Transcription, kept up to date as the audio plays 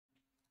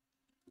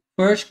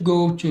First,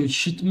 go to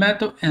sheet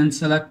metal and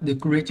select the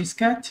create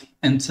sketch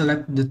and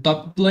select the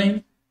top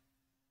plane.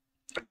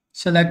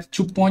 Select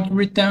 2-point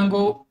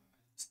rectangle,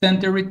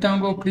 center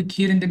rectangle, click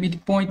here in the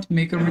midpoint,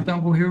 make a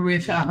rectangle here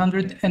with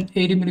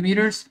 180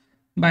 millimeters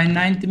by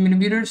 90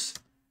 millimeters.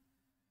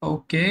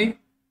 Okay.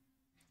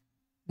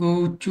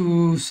 Go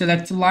to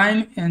select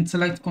line and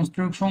select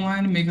construction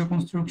line, make a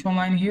construction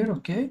line here.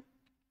 Okay.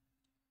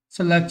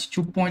 Select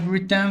 2-point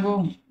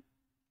rectangle,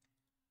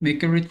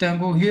 make a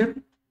rectangle here.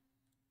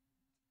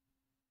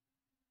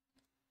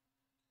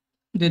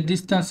 The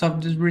distance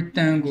of this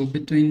rectangle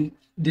between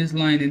this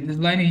line and this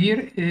line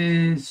here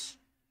is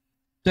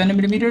 20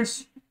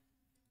 millimeters.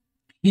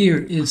 Here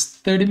is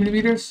 30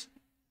 millimeters.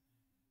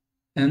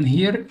 And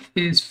here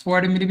is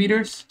 40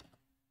 millimeters.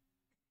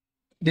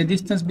 The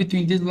distance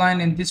between this line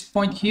and this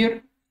point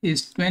here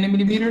is 20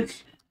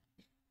 millimeters.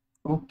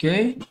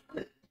 Okay.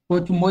 Go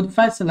to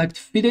modify, select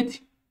fitted.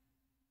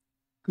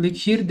 Click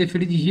here. The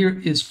fillet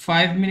here is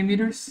 5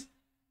 millimeters.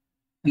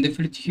 And the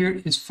fillet here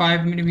is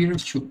 5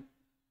 millimeters too.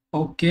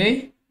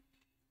 Okay.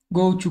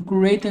 Go to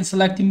create and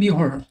select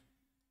mirror.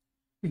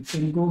 You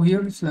can go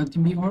here, select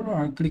mirror,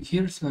 or click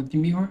here, select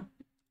mirror.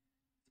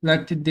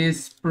 Select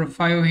this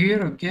profile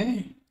here.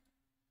 Okay.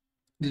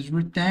 This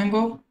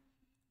rectangle.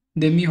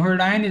 The mirror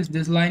line is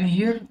this line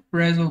here.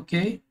 Press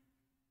OK.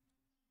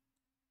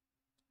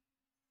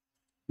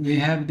 We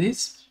have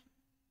this.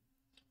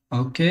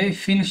 Okay,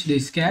 finish the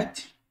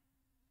sketch.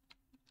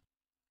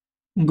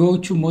 Go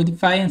to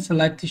modify and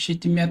select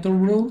sheet metal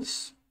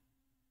rules.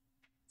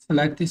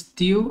 Select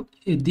steel,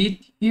 edit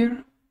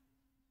here.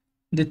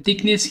 The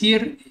thickness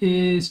here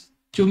is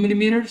 2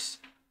 millimeters.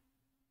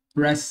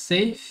 Press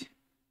save.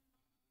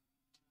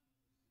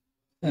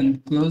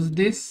 And close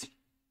this.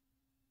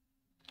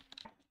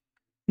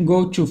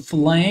 Go to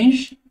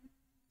Flange,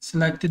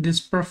 select this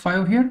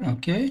profile here.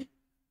 Okay.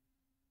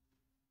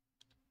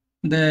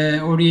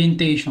 The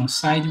orientation,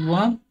 side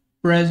 1,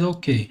 press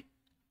OK.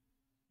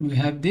 We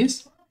have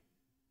this.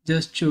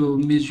 Just to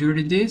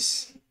measure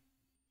this,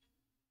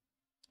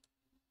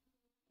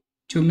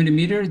 2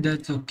 millimeters,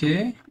 that's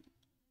okay.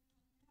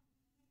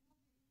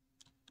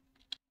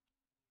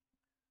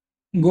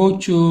 Go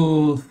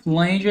to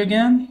Flange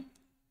again,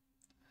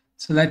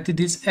 select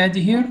this edge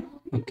here.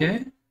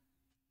 Okay.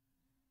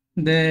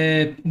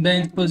 The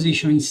bend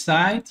position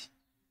inside,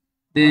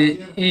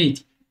 the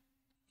 80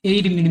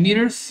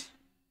 millimeters.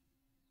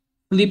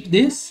 Flip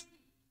this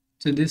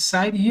to this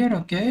side here.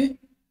 Okay.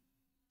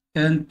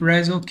 And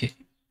press OK.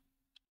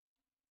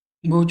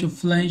 Go to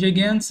Flange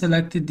again,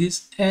 select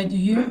this edge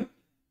here.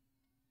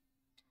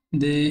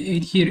 The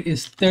edge here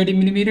is 30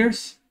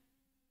 millimeters.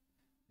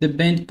 The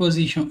bend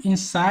position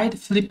inside,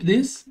 flip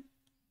this.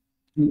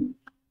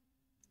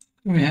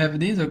 We have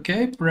this.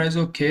 Okay. Press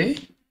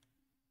OK.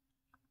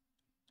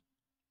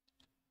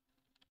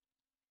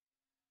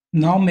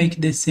 Now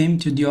make the same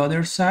to the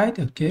other side.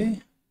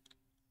 Okay.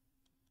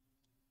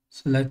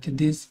 Select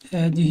this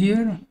edge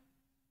here.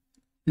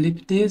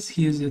 Flip this.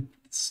 Here's it.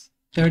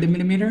 30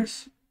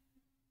 millimeters.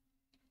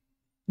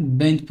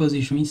 Bend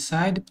position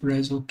inside.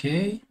 Press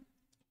OK.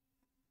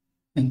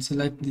 And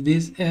select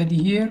this edge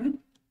here.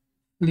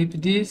 Flip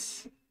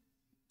this.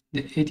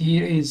 The edge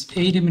here is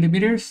 80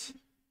 millimeters.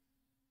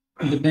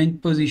 The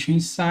bend position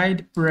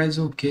inside. Press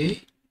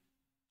OK.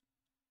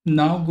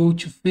 Now go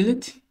to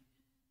fillet.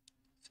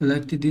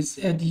 Select this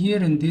edge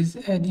here and this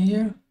edge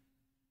here.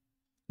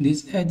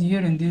 This edge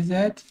here and this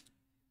edge.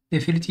 The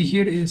fillet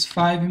here is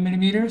 5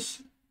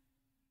 millimeters.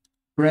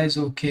 Press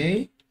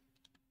OK.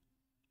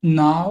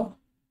 Now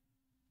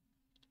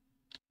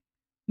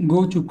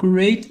go to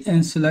create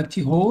and select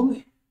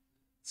hole.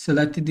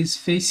 Select this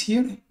face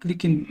here.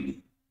 Click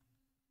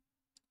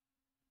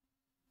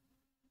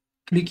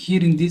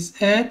here in this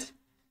edge.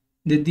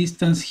 The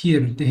distance here,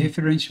 the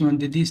reference one,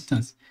 the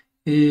distance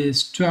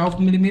is 12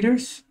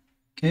 millimeters.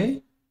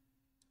 Okay.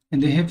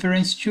 And the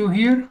reference to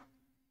here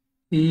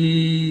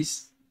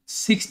is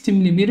 60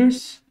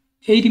 millimeters,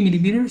 80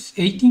 millimeters,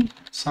 18,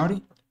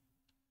 sorry.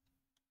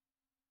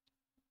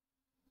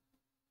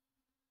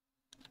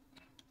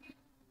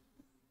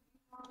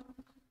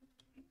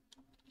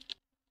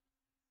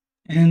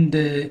 And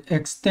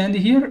extend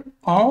here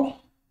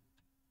all.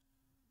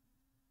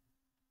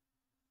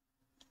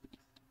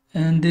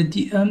 And the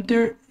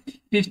diameter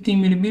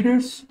 15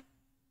 millimeters.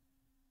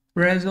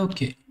 Press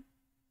OK.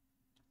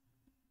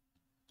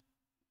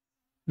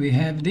 We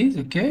have this.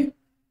 Okay.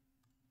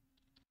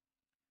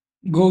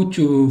 Go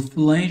to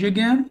Flange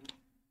again.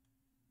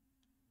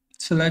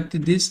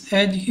 Select this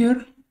edge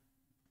here.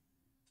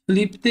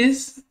 Flip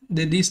this.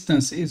 The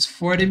distance is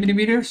 40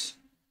 millimeters.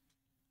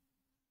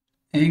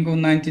 Angle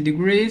 90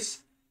 degrees.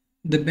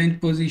 The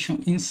bend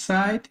position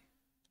inside.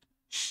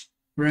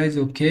 Press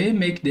OK.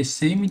 Make the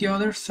same the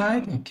other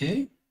side.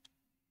 Okay.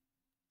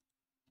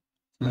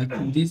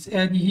 Select this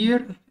edge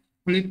here.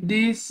 Flip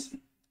this.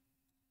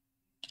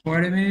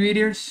 40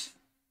 millimeters.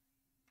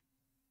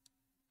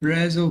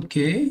 Press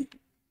OK.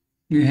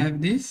 We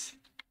have this.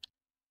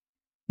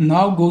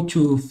 Now go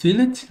to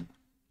fillet.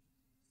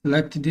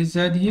 Select this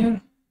edge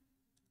here.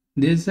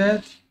 This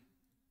edge.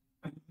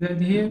 that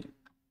here,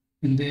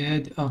 and the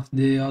head of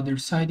the other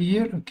side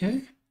here.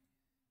 Okay,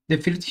 the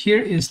fillet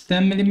here is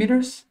 10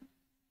 millimeters.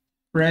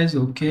 Press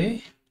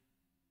OK.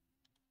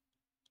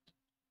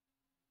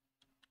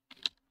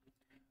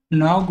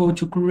 Now go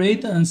to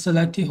create and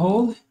select the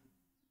hole.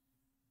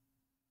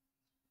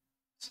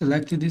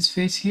 Select this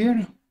face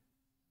here.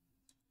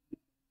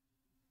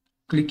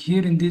 Click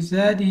here in this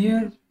head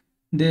here.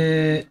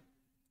 The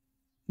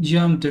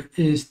diameter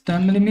is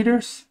 10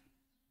 millimeters.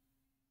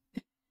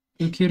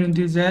 Click here in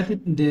this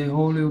head. The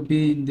hole will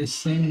be in the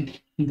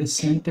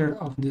center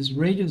of this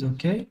radius.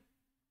 Okay.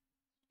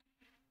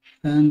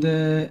 And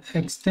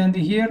extend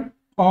here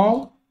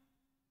all.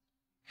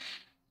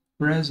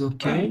 Press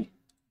OK.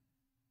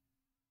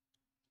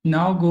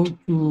 Now go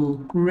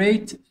to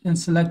create and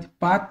select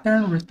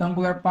pattern,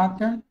 rectangular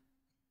pattern.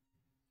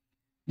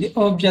 The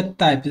object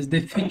type is the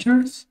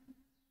features.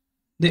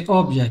 The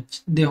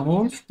object, the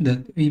hole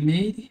that we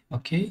made.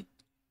 Okay.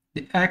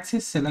 The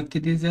axis,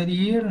 select this area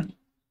here.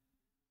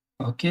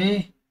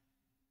 Okay.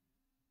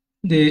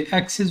 The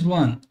axis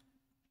 1,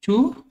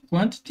 2,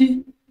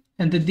 quantity,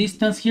 and the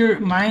distance here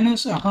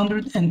minus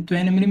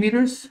 120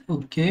 millimeters.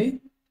 Okay.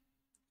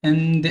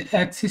 And the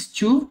axis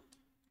 2,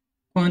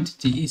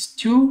 quantity is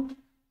 2,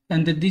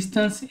 and the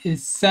distance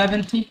is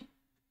 70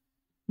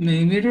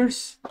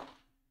 millimeters,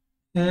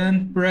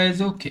 and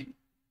press OK.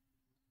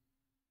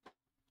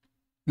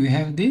 We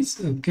have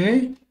this.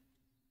 Okay.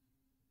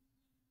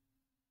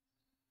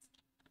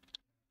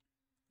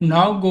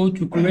 Now go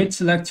to create,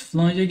 select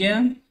flange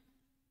again.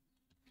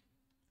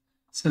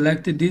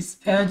 Select this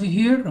edge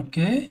here.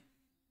 Okay.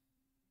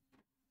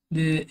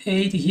 The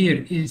 8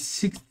 here is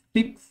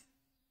 66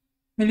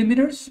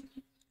 millimeters.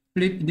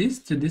 Flip this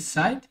to this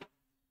side.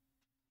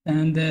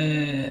 And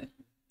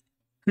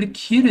click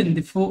here in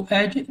the full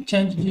edge,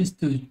 change this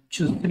to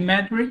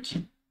symmetric.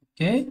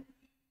 Okay.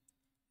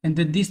 And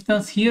the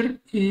distance here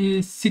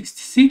is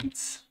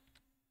 66.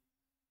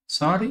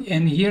 Sorry.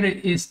 And here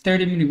it is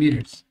 30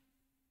 millimeters.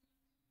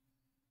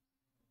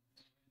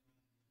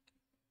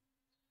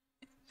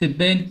 The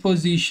bend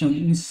position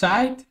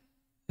inside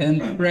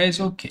and press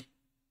OK.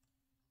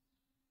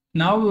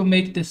 Now we'll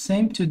make the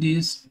same to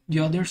the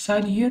other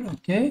side here.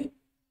 Okay.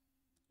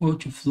 Go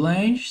to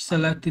flange,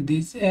 select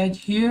this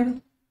edge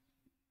here,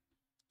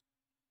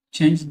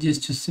 change this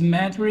to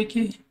symmetric.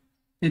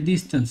 The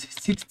distance is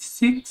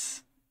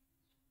 66,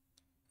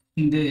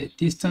 and the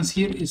distance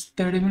here is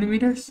 30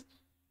 millimeters.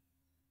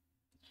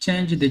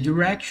 Change the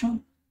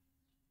direction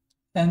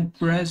and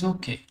press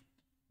OK.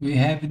 We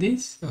have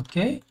this.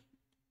 Okay.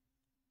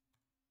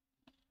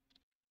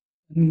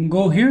 And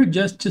go here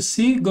just to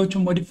see, go to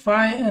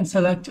modify and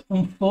select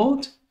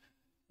unfold,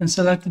 and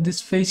select this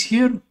face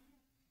here.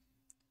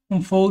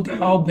 Unfold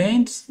all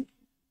bends,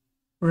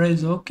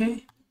 press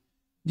OK,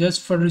 just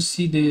for to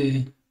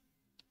see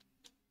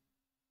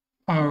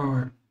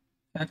our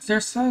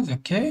exercise.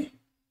 Okay,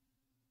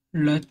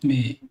 let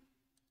me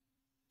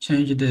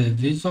change the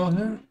visual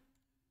here,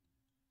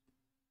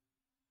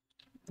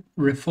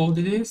 refold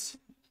this,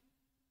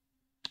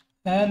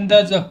 and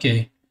that's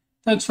okay.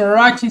 Thanks for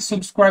watching.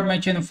 Subscribe my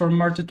channel for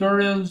more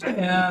tutorials,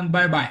 and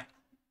bye bye.